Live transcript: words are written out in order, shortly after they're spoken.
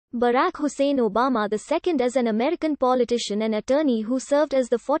Barack Hussein Obama II is an American politician and attorney who served as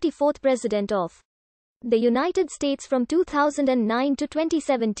the 44th President of the United States from 2009 to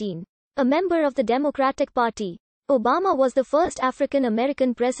 2017. A member of the Democratic Party, Obama was the first African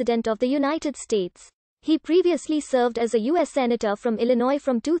American President of the United States. He previously served as a U.S. Senator from Illinois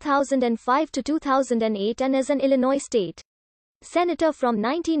from 2005 to 2008 and as an Illinois State Senator from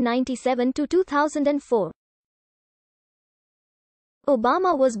 1997 to 2004.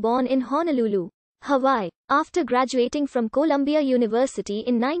 Obama was born in Honolulu, Hawaii. After graduating from Columbia University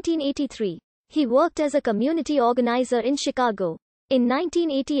in 1983, he worked as a community organizer in Chicago. In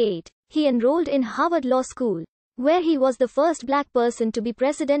 1988, he enrolled in Harvard Law School, where he was the first black person to be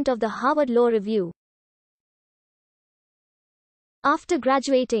president of the Harvard Law Review. After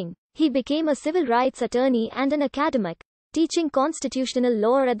graduating, he became a civil rights attorney and an academic, teaching constitutional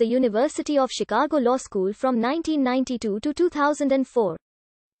law at the University of Chicago Law School from 1992 to 2004.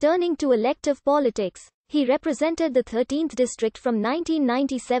 Turning to elective politics, he represented the 13th District from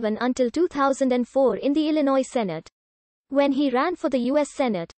 1997 until 2004 in the Illinois Senate. When he ran for the U.S.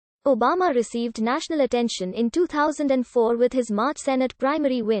 Senate, Obama received national attention in 2004 with his March Senate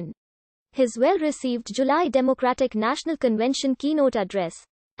primary win, his well-received July Democratic National Convention keynote address,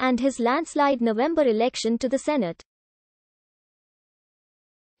 and his landslide November election to the Senate.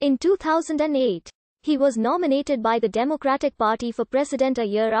 In 2008, he was nominated by the Democratic Party for president a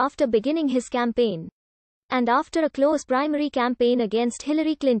year after beginning his campaign. And after a close primary campaign against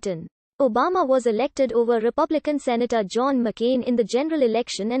Hillary Clinton, Obama was elected over Republican Senator John McCain in the general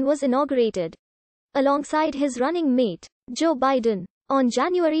election and was inaugurated alongside his running mate, Joe Biden, on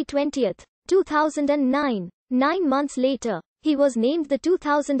January 20, 2009. 9 months later, he was named the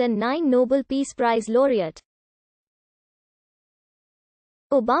 2009 Nobel Peace Prize laureate.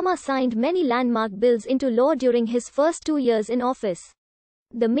 Obama signed many landmark bills into law during his first 2 years in office.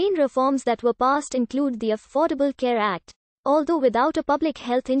 The main reforms that were passed include the Affordable Care Act, although without a public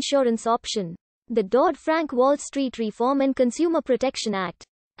health insurance option, the Dodd-Frank Wall Street Reform and Consumer Protection Act,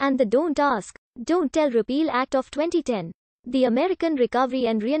 and the Don't Ask, Don't Tell Repeal Act of 2010, the American Recovery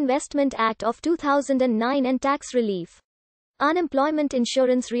and Reinvestment Act of 2009 and Tax Relief, Unemployment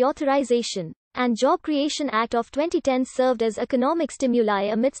Insurance Reauthorization, and Job Creation Act of 2010 served as economic stimuli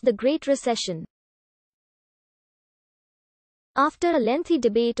amidst the Great Recession. After a lengthy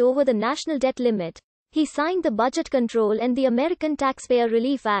debate over the national debt limit, he signed the Budget Control and the American Taxpayer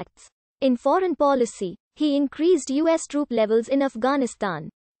Relief Acts. In foreign policy, he increased U.S. troop levels in Afghanistan,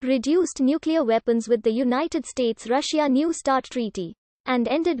 reduced nuclear weapons with the United States-Russia New START Treaty, and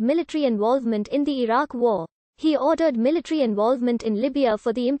ended military involvement in the Iraq War. He ordered military involvement in Libya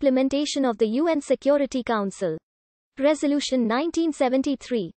for the implementation of the UN Security Council Resolution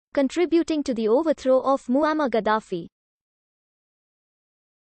 1973, contributing to the overthrow of Muammar Gaddafi.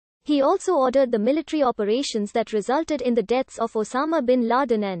 He also ordered the military operations that resulted in the deaths of Osama bin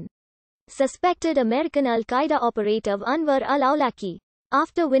Laden and suspected American al-Qaeda operative Anwar al-Awlaki.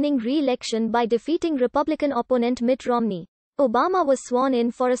 After winning re-election by defeating Republican opponent Mitt Romney, Obama was sworn in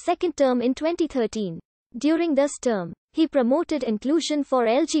for a second term in 2013. During this term, he promoted inclusion for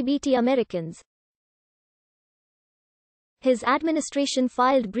LGBT Americans. His administration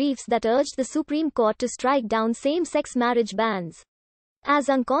filed briefs that urged the Supreme Court to strike down same-sex marriage bans as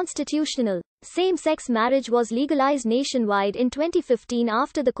unconstitutional. Same-sex marriage was legalized nationwide in 2015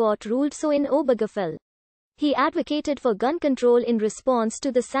 after the court ruled so in Obergefell. He advocated for gun control in response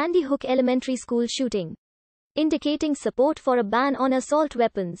to the Sandy Hook Elementary School shooting, indicating support for a ban on assault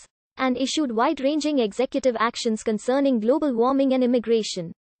weapons, and issued wide-ranging executive actions concerning global warming and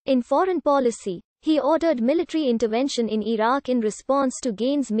immigration. In foreign policy, he ordered military intervention in Iraq in response to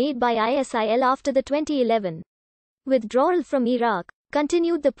gains made by ISIL after the 2011 withdrawal from Iraq,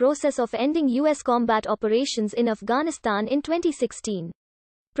 continued the process of ending U.S. combat operations in Afghanistan in 2016,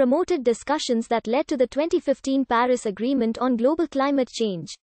 promoted discussions that led to the 2015 Paris Agreement on global climate change,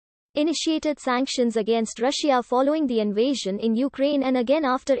 initiated sanctions against Russia following the invasion in Ukraine and again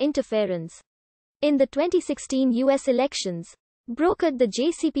after interference in the 2016 U.S. elections, brokered the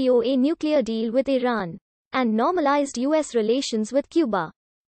JCPOA nuclear deal with Iran, and normalized U.S. relations with Cuba.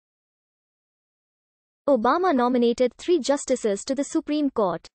 Obama nominated 3 justices to the Supreme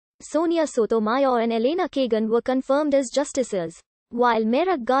Court. Sonia Sotomayor and Elena Kagan were confirmed as justices, while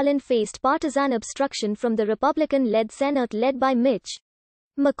Merrick Garland faced partisan obstruction from the Republican-led Senate led by Mitch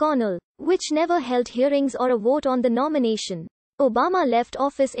McConnell, which never held hearings or a vote on the nomination. Obama left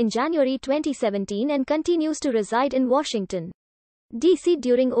office in January 2017 and continues to reside in Washington, D.C.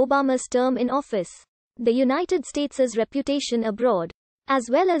 during Obama's term in office. The United States' reputation abroad, as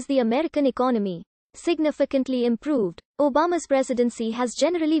well as the American economy, significantly improved. Obama's presidency has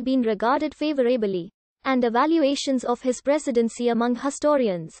generally been regarded favorably, and evaluations of his presidency among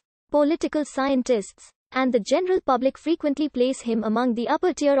historians, political scientists, and the general public frequently place him among the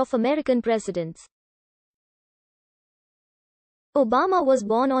upper tier of American presidents. Obama was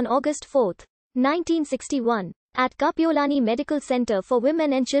born on August 4, 1961, at Kapiolani Medical Center for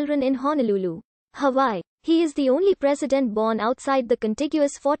Women and Children in Honolulu, Hawaii. He is the only president born outside the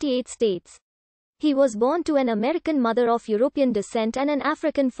contiguous 48 states. He was born to an American mother of European descent and an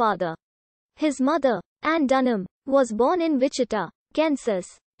African father. His mother, Ann Dunham, was born in Wichita,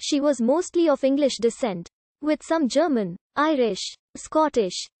 Kansas. She was mostly of English descent, with some German, Irish,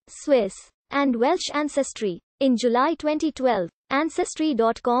 Scottish, Swiss, and Welsh ancestry. In July 2012,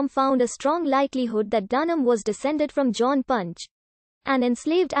 Ancestry.com found a strong likelihood that Dunham was descended from John Punch, an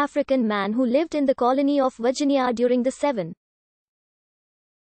enslaved African man who lived in the colony of Virginia during the 7